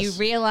 Yes. And Yes. you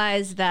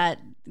realize that,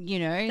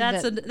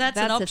 That's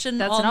an option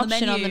that's on an the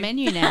option on the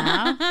menu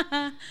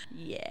now.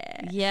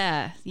 Yeah.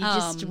 Yeah. You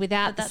just,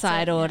 without but the that's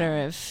side it, yeah. order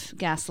of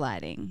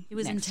gaslighting. It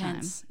was next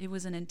intense. It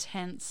was an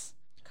intense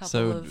couple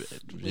So of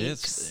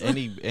weeks. yes,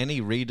 any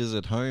readers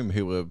at home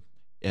who are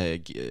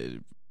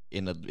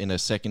in a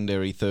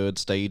secondary, third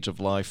stage of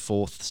life,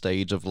 fourth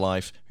stage of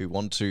life, who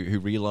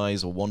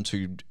realize or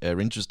are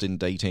interested in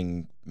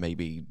dating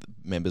maybe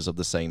members of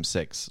the same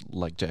sex,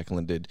 like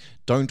Jacqueline did,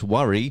 don't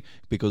worry,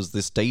 because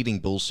this dating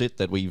bullshit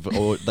that we've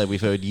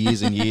heard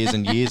years and years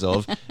and years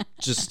of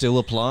just still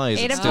applies.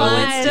 It It's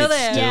applies. Still, It's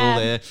it's still still there.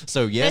 there.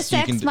 So yes, the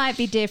you sex can. might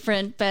be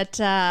different, but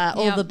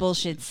all Yeah. the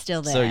bullshit's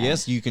still there. So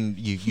yes, you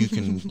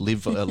can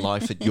live a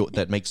life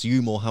that makes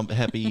you more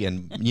happy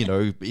and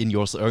in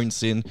your own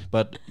sin,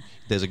 but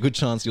there's a good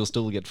chance you'll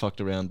still get fucked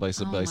around by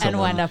someone. And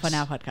wind up on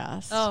our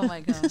podcast. Oh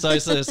my god. So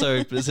it's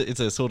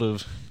a sort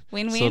of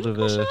Win-win? sort of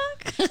a,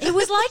 It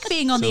was like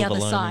being on the Silver other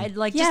lining. side,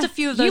 like Yeah. just a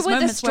few of those you were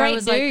moments the where I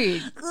straight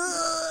was dude.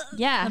 like,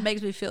 Yeah. that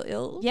makes me feel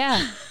ill.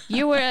 Yeah,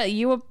 you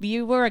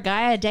were a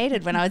guy I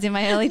dated when I was in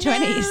my early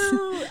 20s.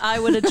 No, I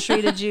would have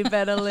treated you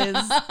better, Liz.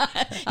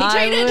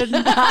 cheated?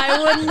 I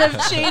wouldn't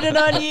have cheated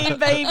on you,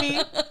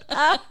 baby.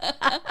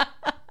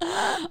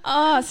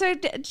 Oh, so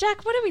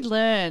Jack, what did we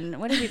learn?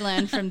 What did we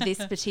learn from this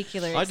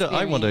particular experience?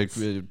 I want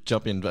to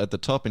jump in at the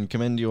top and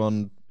commend you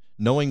on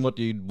knowing what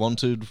you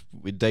wanted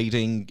with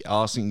dating,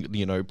 asking,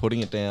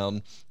 putting it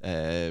down,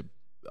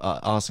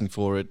 asking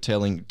for it,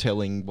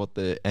 telling what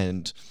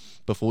and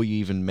before you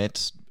even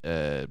met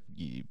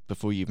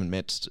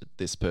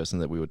this person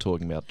that we were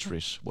talking about,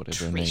 Trish,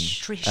 whatever her name.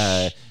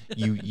 Trish.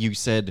 You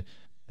said,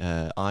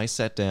 I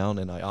sat down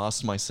and I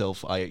asked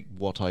myself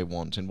what I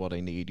want and what I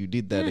need. You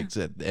did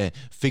that.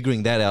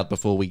 Figuring that out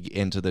before we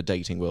enter the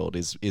dating world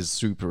is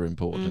super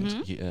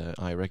important.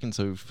 I reckon.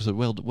 So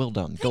well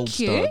done. Gold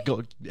star.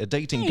 A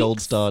dating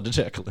gold star to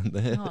Jacqueline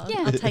there. Oh,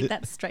 yeah, I'll take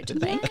that straight to the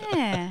bank.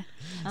 Yeah.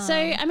 So,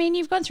 I mean,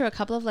 you've gone through a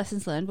couple of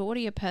lessons learned, but what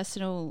are your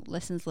personal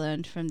lessons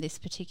learned from this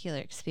particular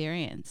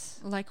experience?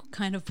 Like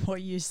kind of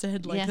what you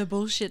said, like Yeah. the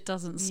bullshit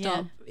doesn't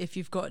stop if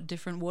you've got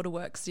different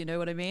waterworks, you know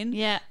what I mean?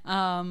 Yeah.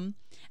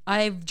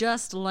 I've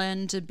just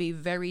learned to be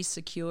very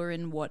secure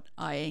in what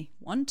I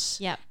want.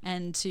 Yep.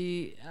 And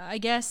to, I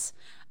guess,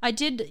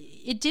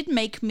 it did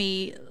make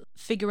me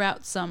figure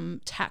out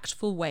some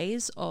tactful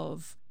ways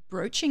of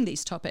broaching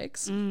these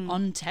topics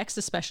on text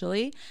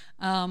especially,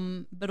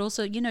 but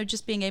also,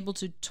 just being able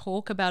to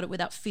talk about it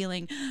without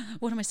feeling,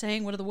 what am I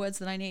saying? What are the words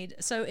that I need?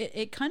 So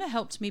it kind of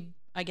helped me,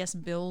 I guess,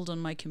 build on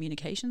my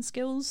communication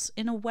skills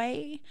in a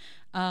way.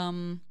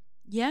 And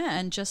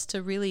just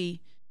to really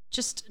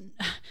just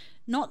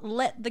not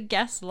let the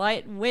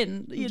gaslight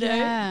win,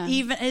 Yeah.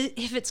 even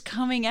if it's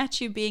coming at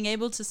you, being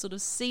able to sort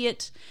of see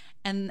it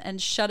and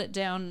shut it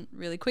down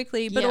really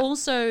quickly, but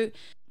also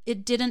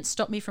it didn't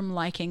stop me from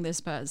liking this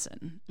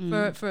person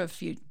for a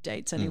few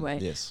dates anyway.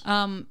 Yes.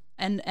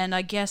 And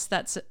I guess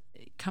that's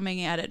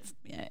coming at it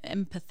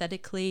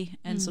empathetically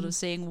and sort of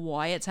seeing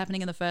why it's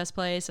happening in the first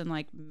place, and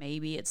like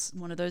maybe it's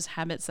one of those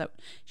habits that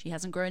she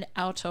hasn't grown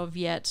out of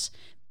yet.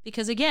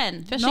 Because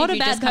again, Especially not if a you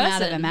bad just come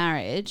person. out of a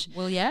marriage.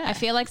 Well, yeah. I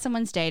feel like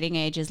someone's dating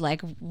age is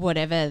like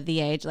whatever the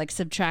age, like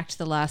subtract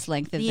the last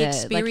length of the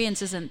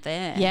experience isn't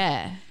there.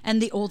 Yeah.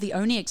 And the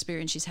only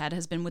experience she's had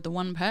has been with the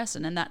one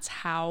person, and that's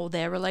how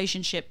their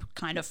relationship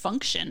kind of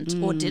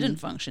functioned or didn't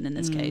function in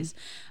this case.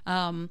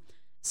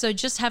 So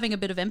just having a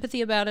bit of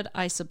empathy about it,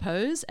 I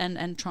suppose,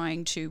 and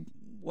trying to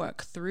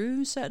work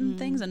through certain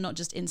things and not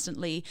just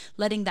instantly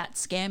letting that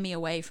scare me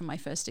away from my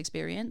first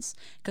experience,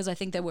 because I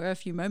think there were a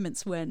few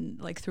moments when,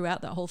 like,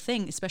 throughout that whole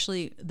thing,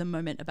 especially the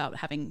moment about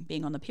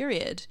being on the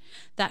period,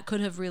 that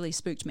could have really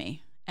spooked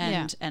me.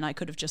 And I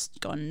could have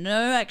just gone,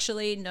 no,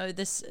 actually, no,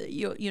 this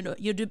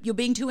you're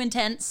being too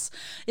intense.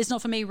 It's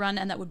not for me. Run,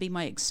 and that would be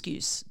my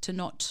excuse to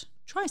not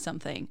try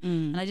something.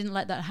 And I didn't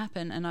let that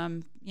happen.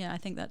 And I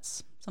think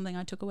that's something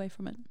I took away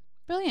from it.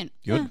 Brilliant.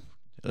 Good.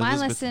 My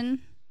Elizabeth?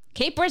 lesson: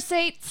 keep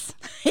receipts.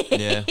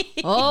 Yeah.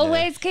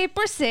 Always keep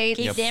receipts.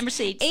 Keep damn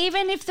receipts.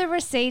 Even if the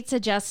receipts are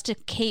just to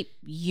keep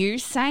you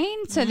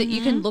sane, so that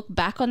you can look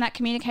back on that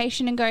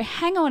communication and go,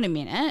 hang on a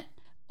minute.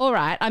 All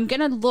right, I'm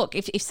going to look.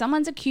 If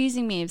someone's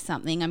accusing me of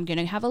something, I'm going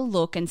to have a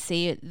look and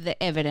see the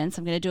evidence.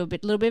 I'm going to do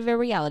little bit of a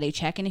reality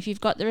check. And if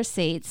you've got the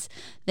receipts,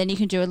 then you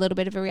can do a little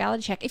bit of a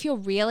reality check. If you're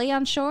really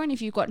unsure and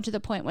if you've gotten to the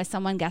point where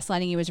someone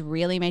gaslighting you has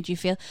really made you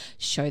feel,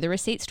 show the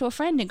receipts to a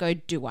friend and go,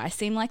 do I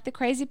seem like the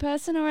crazy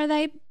person, or are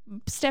they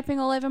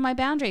stepping all over my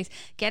boundaries?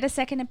 Get a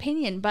second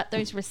opinion. But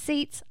those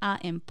receipts are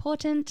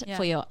important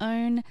for your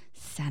own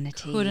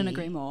sanity. Couldn't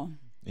agree more.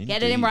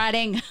 Get it in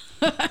writing.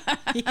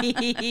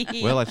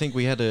 Well, I think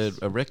we had a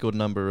record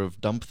number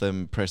of dump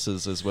them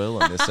presses as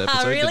well on this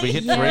episode. Really? Did we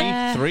hit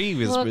Yeah. three?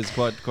 Was Look,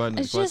 quite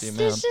It's the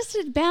just,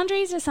 amount.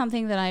 boundaries are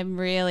something that I'm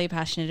really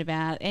passionate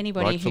about.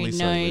 Anybody Rightfully who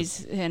so,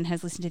 knows and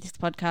has listened to this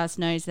podcast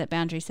knows that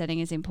boundary setting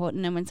is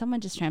important. And when someone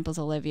just tramples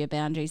all over your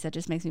boundaries, that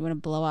just makes me want to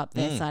blow up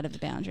their side of the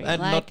boundary.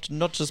 And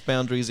not just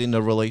boundaries in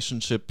a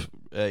relationship,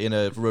 in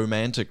a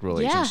romantic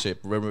relationship,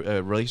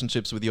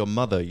 relationships with your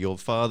mother, your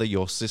father,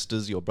 your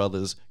sisters, your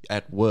brothers,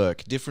 at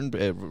work, different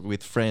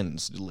with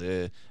friends.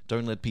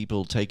 Don't let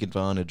people take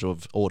advantage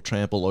of or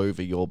trample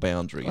over your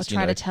boundaries. or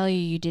try to tell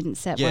you didn't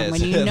set Yes.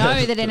 one when you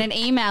know that in an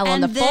email on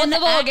And the then 4th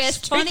of act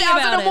August funny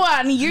about it.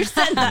 2001 you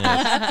sent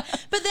that.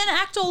 But then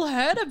act all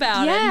hurt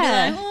about it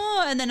Yeah. and be like,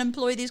 oh, and then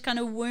employ these kind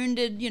of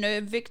wounded,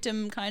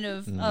 victim kind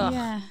of, ugh.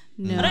 Yeah.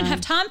 No. I don't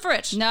have time for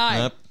it. No.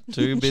 Nope,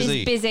 too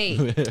busy. She's busy.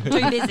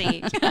 Too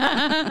busy.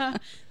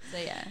 So,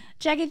 yeah.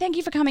 Jackie, thank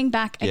you for coming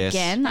back Yes.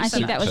 again. I Thanks so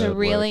think that was a Superb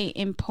really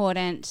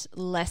important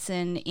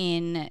lesson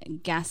in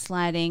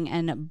gaslighting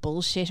and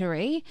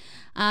bullshittery.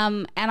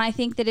 And I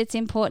think that it's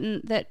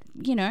important that,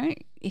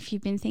 if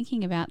you've been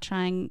thinking about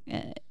trying,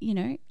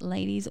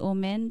 ladies or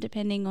men,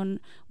 depending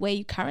on where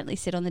you currently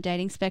sit on the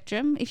dating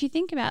spectrum, if you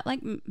think about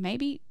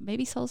maybe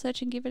soul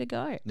search and give it a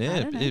go. Yeah, I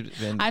don't know.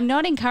 and- I'm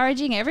not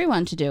encouraging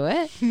everyone to do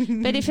it,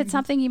 but if it's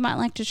something you might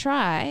like to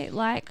try,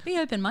 Be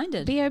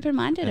open-minded. be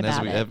open-minded And about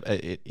as we it. have,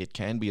 it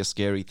can be a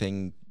scary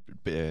thing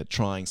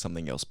trying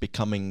something else,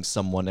 becoming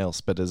someone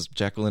else. But as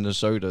Jacqueline has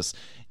showed us,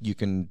 you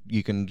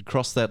can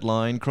cross that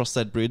line, cross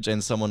that bridge,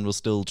 and someone will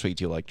still treat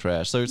you like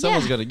trash. So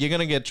you're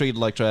gonna get treated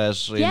like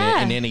trash in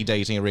any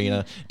dating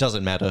arena.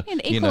 Doesn't matter.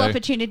 An equal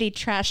opportunity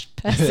trash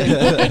person.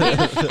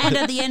 And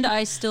at the end,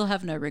 I still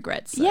have no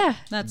regrets. So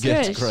that's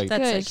good. Great.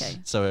 That's okay.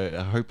 So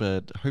I hope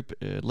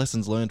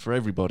lessons learned for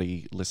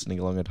everybody listening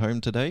along at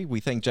home today. We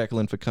thank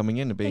Jacqueline for coming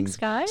in and being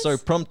so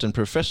prompt and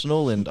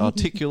professional and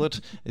articulate.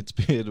 It's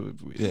been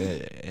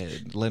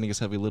letting us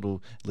have a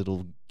little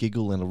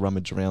giggle and a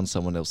rummage around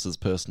someone else's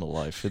personal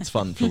life. It's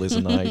fun for Liz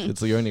and I. It's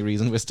the only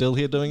reason we're still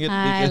here doing it.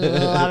 I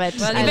love it.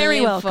 Well, you're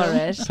very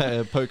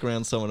welcome. Poke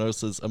around someone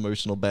else's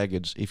emotional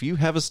baggage. If you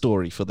have a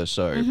story for the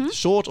show,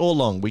 short or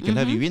long, we can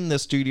have you in the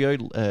studio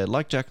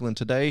like Jacqueline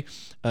today,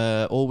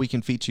 or we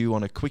can feature you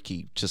on a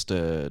quickie. Just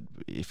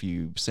if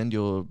you send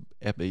your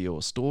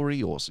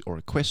story or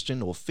a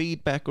question or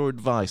feedback or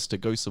advice to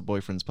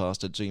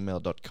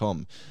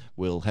ghostsofboyfriendspast@gmail.com.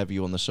 We'll have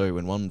you on the show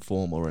in one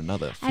form or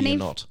another. Fear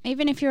not.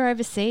 Even if you're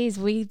overseas,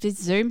 we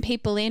Zoom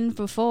people in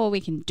before.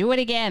 We can do it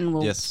again.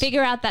 We'll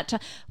figure out that time.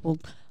 We'll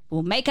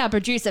make our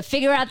producer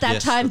figure out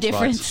that time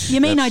difference. Right. You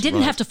mean I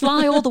didn't have to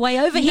fly all the way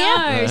over here?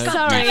 No,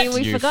 sorry,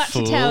 we forgot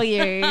to tell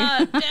you.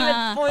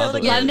 Damn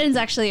it, London's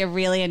actually a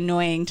really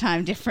annoying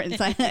time difference.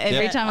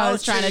 Every time I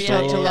was trying to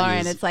talk to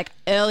Lauren, it's like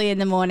early in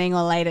the morning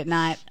or late at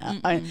night.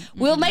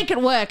 We'll make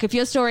it work. If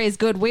your story is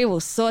good, we will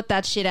sort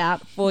that shit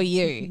out for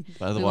you.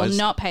 Otherwise, we will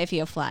not pay for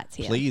your flights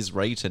here. Please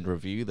rate and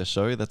review the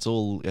show. That's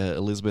all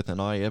Elizabeth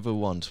and I ever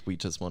want. We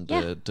just want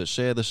to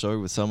share the show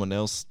with someone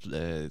else.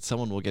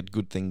 Someone will get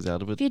good things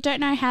out of it. If you don't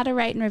know how to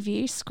rate and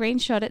review,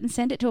 screenshot it and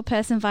send it to a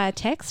person via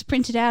text.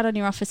 Print it out on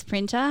your office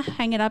printer.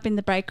 Hang it up in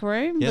the break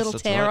room. Little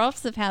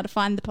tear-offs of how to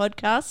find the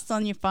podcasts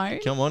on your phone.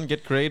 Come on,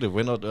 get creative.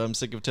 I'm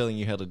sick of telling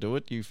you how to do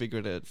it. You figure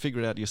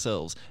it out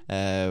yourselves.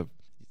 So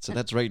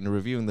that's rating and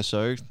reviewing the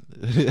show.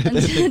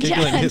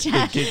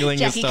 Giggling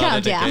has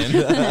started again.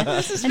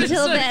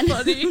 Until then,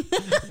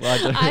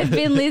 I've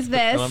been Liz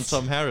Best. And I'm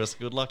Tom Harris.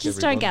 Good luck, Just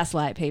everybody. don't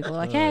gaslight people,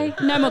 okay?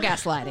 No more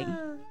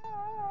gaslighting.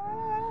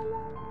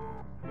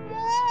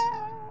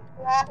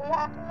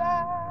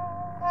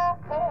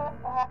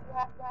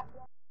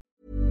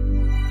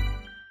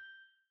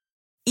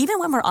 Even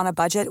when we're on a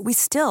budget, we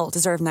still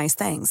deserve nice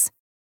things.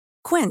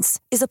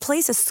 Quince is a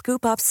place to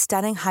scoop up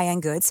stunning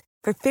high-end goods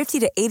for 50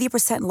 to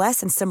 80%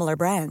 less than similar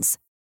brands.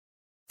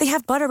 They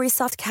have buttery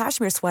soft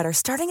cashmere sweaters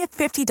starting at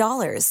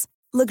 $50,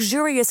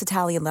 luxurious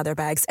Italian leather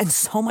bags, and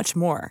so much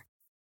more.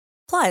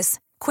 Plus,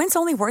 Quince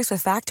only works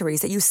with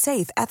factories that use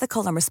safe,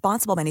 ethical, and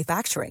responsible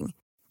manufacturing.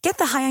 Get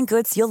the high-end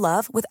goods you'll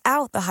love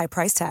without the high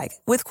price tag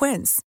with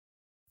Quince.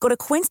 Go to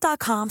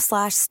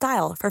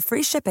quince.com/style for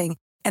free shipping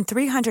and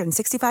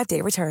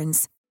 365-day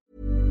returns.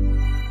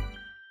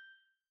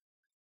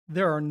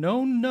 There are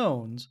known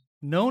knowns,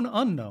 known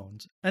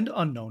unknowns, and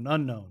unknown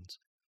unknowns.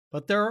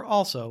 But there are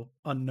also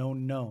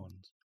unknown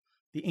knowns.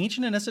 The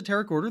ancient and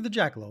esoteric order of the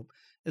Jackalope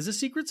is a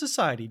secret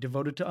society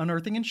devoted to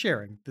unearthing and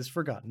sharing this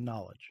forgotten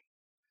knowledge.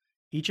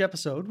 Each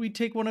episode, we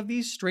take one of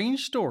these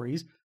strange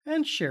stories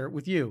and share it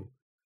with you.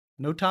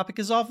 No topic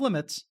is off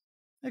limits,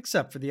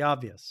 except for the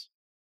obvious.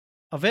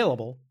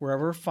 Available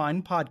wherever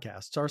fine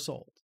podcasts are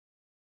sold.